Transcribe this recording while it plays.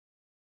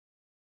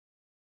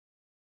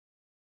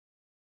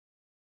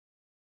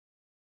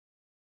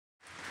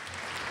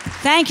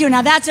Thank you.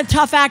 Now, that's a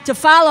tough act to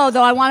follow,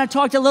 though. I want to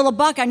talk to Little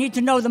Buck. I need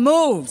to know the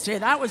moves. Yeah,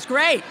 that was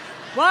great.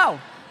 Whoa.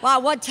 Wow,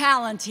 what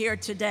talent here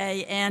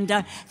today. And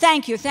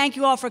thank you. Thank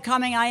you all for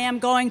coming. I am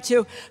going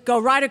to go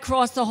right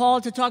across the hall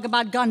to talk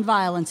about gun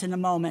violence in a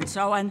moment,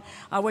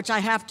 which I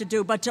have to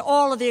do. But to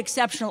all of the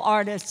exceptional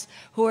artists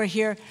who are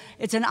here,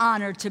 it's an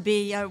honor to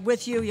be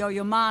with you,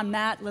 Yo-Yo Ma,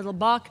 Matt, Little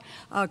Buck,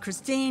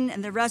 Christine,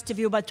 and the rest of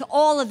you. But to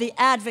all of the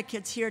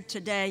advocates here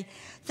today,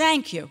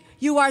 thank you.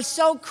 You are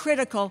so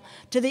critical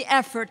to the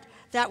effort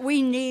that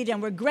we need,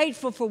 and we're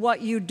grateful for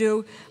what you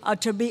do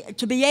to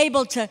be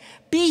able to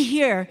be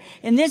here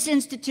in this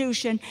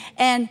institution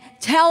and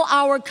tell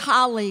our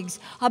colleagues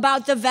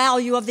about the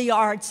value of the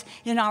arts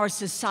in our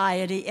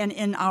society and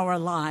in our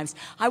lives.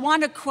 I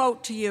want to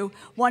quote to you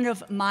one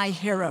of my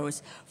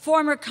heroes,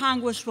 former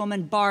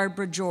Congresswoman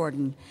Barbara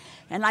Jordan,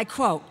 and I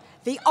quote,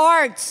 "The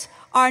arts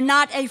are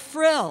not a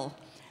frill.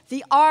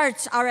 The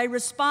arts are a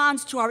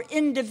response to our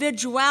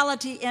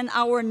individuality and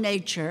our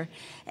nature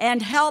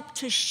and help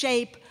to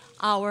shape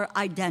our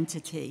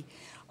identity.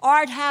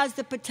 Art has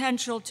the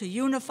potential to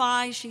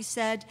unify," she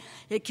said.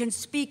 "It can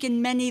speak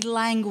in many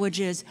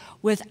languages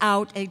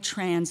without a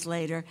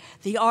translator.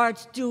 The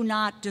arts do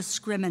not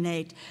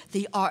discriminate.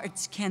 The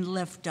arts can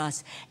lift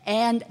us."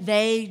 And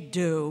they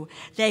do.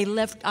 They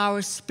lift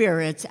our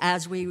spirits,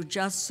 as we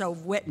just so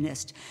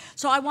witnessed.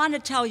 So I want to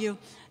tell you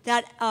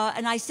that,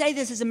 and I say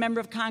this as a member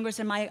of Congress,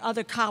 and my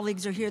other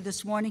colleagues are here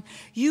this morning,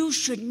 you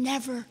should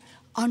never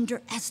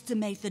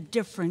underestimate the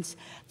difference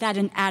that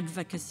an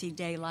advocacy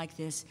day like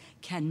this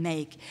can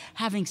make.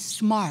 Having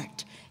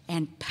smart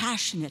and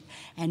passionate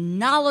and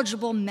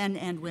knowledgeable men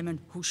and women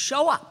who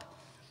show up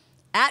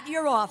at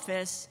your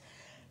office,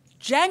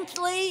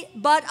 gently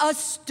but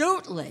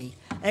astutely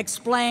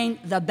explain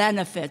the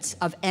benefits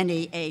of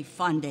NEA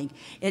funding.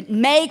 It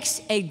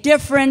makes a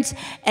difference,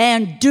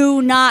 and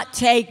do not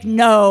take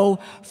no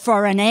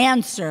for an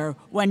answer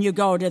when you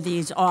go to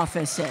these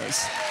offices.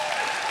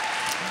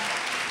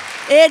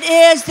 It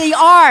is the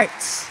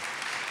arts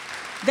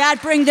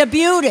that bring the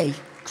beauty,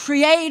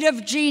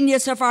 creative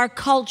genius of our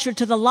culture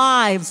to the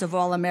lives of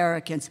all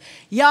Americans,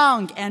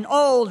 young and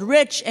old,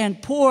 rich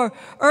and poor,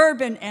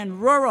 urban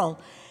and rural.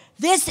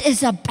 This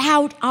is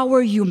about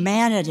our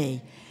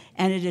humanity,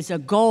 and it is a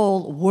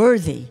goal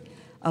worthy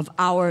of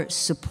our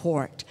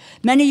support.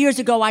 Many years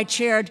ago, I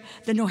chaired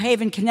the New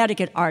Haven,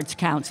 Connecticut Arts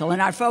Council, and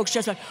our folks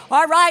just went,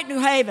 "All right, New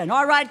Haven,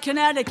 all right,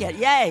 Connecticut,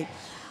 yay."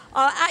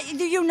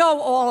 You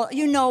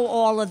know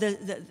all of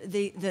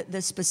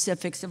the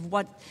specifics of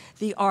what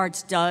the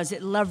arts does.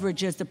 It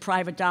leverages the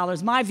private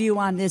dollars. My view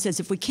on this is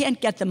if we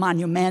can't get them on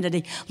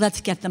humanity, let's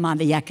get them on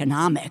the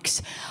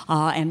economics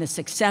and the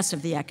success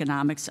of the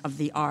economics of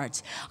the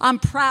arts. I'm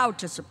proud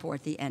to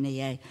support the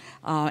NEA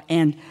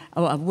and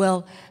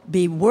will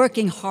be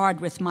working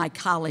hard with my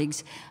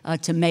colleagues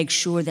to make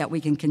sure that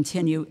we can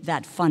continue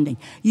that funding.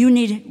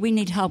 We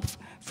need help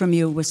from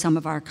you with some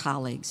of our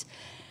colleagues.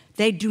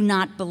 They do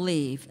not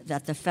believe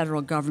that the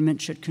federal government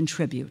should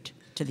contribute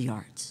to the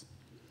arts.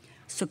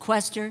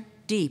 Sequester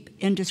deep,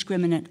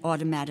 indiscriminate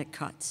automatic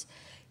cuts.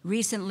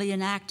 Recently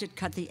enacted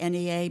cut the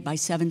NEA by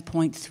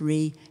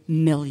 $7.3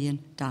 million.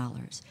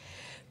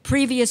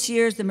 Previous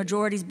years, the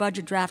majority's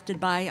budget drafted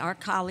by our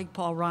colleague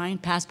Paul Ryan,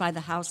 passed by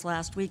the House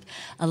last week,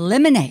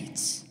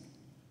 eliminates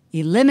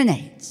the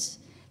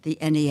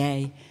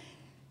NEA.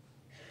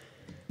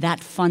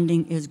 That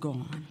funding is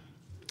gone.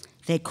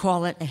 They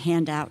call it a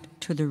handout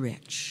to the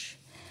rich.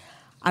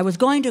 I was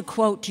going to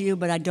quote to you,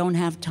 but I don't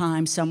have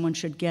time. Someone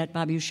should get,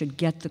 Bob, you should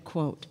get the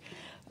quote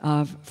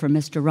from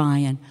Mr.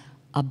 Ryan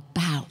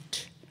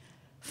about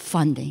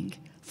funding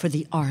for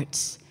the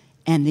arts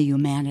and the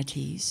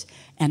humanities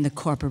and the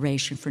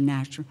Corporation for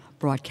National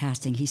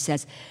Broadcasting. He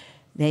says,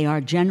 "They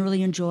are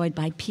generally enjoyed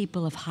by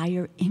people of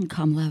higher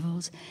income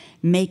levels,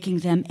 making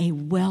them a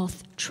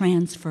wealth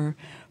transfer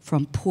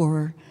from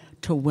poorer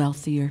to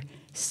wealthier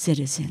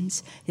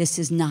citizens." This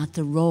is not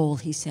the role,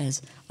 he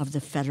says, of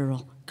the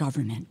federal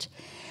government.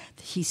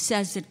 He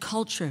says that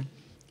culture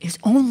is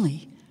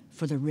only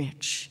for the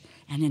rich.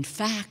 And in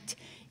fact,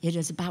 it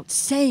is about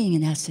saying,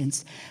 in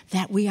essence,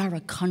 that we are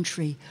a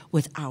country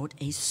without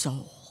a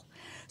soul.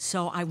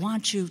 So I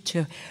want you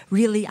to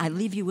really, I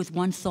leave you with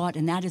one thought,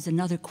 and that is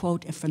another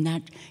quote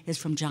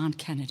from John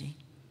Kennedy.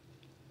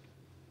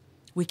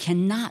 We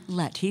cannot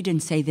let, he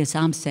didn't say this,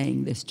 I'm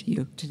saying this to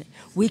you today.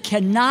 We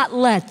cannot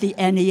let the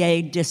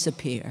NEA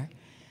disappear.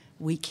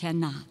 We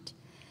cannot.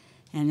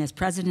 And as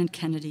President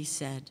Kennedy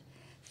said,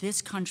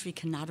 this country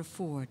cannot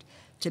afford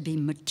to be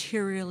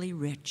materially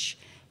rich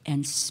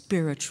and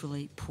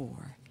spiritually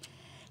poor.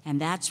 And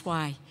that's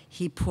why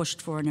he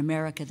pushed for an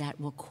America that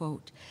will,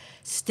 quote,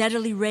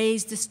 steadily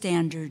raise the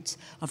standards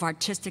of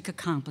artistic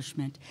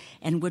accomplishment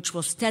and which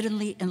will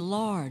steadily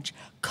enlarge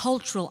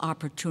cultural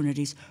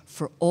opportunities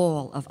for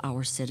all of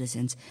our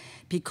citizens.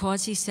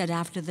 Because, he said,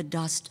 after the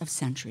dust of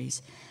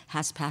centuries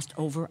has passed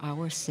over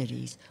our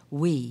cities,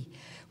 we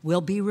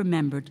will be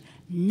remembered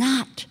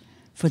not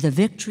for the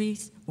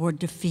victories or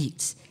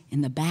defeats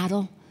in the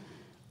battle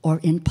or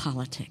in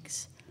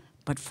politics,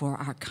 but for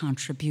our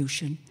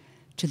contribution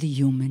to the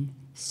human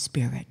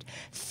spirit.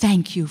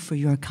 Thank you for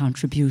your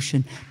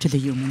contribution to the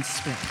human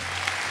spirit.